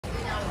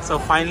So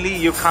finally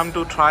you come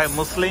to try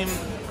Muslim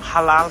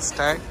halal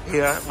steak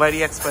here.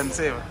 Very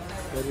expensive.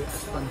 Very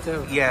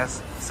expensive.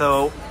 Yes.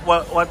 So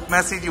what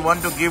message you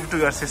want to give to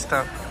your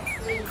sister?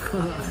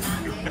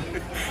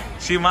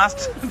 She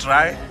must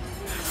try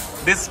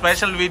this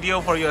special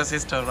video for your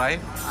sister, right?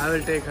 I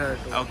will take her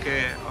to.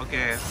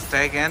 Okay.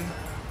 Steak and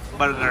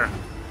burger.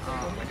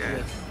 Okay.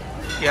 Yes.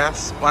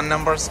 Yes, 1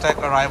 number steak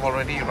arrived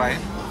already, right?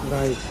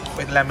 Right.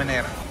 With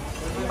lemonade.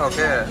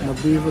 Okay. The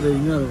beef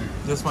original.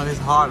 This one is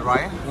hot,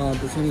 right?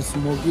 This one is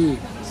smoky.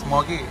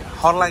 Smoky.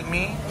 Hot like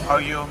me? How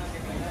are you?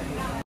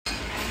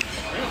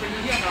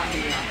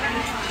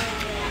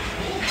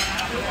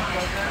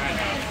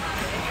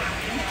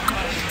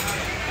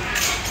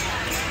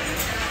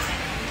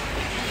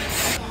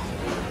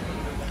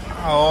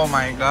 Oh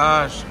my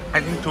gosh.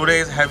 I think today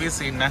is heavy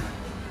scene, nah?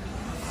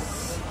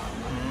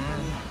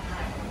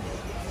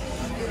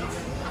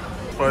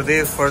 For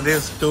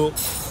this to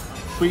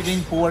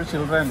feeding poor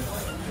children.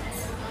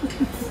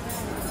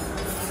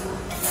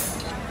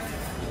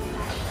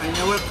 I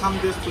never come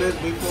this place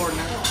before.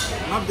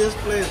 Not this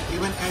place,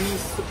 even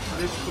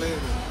this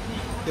place.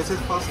 This is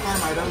first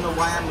time. I don't know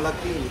why I'm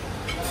lucky.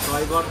 So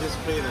I got this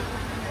plate.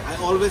 I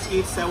always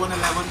eat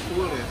 7-Eleven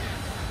food.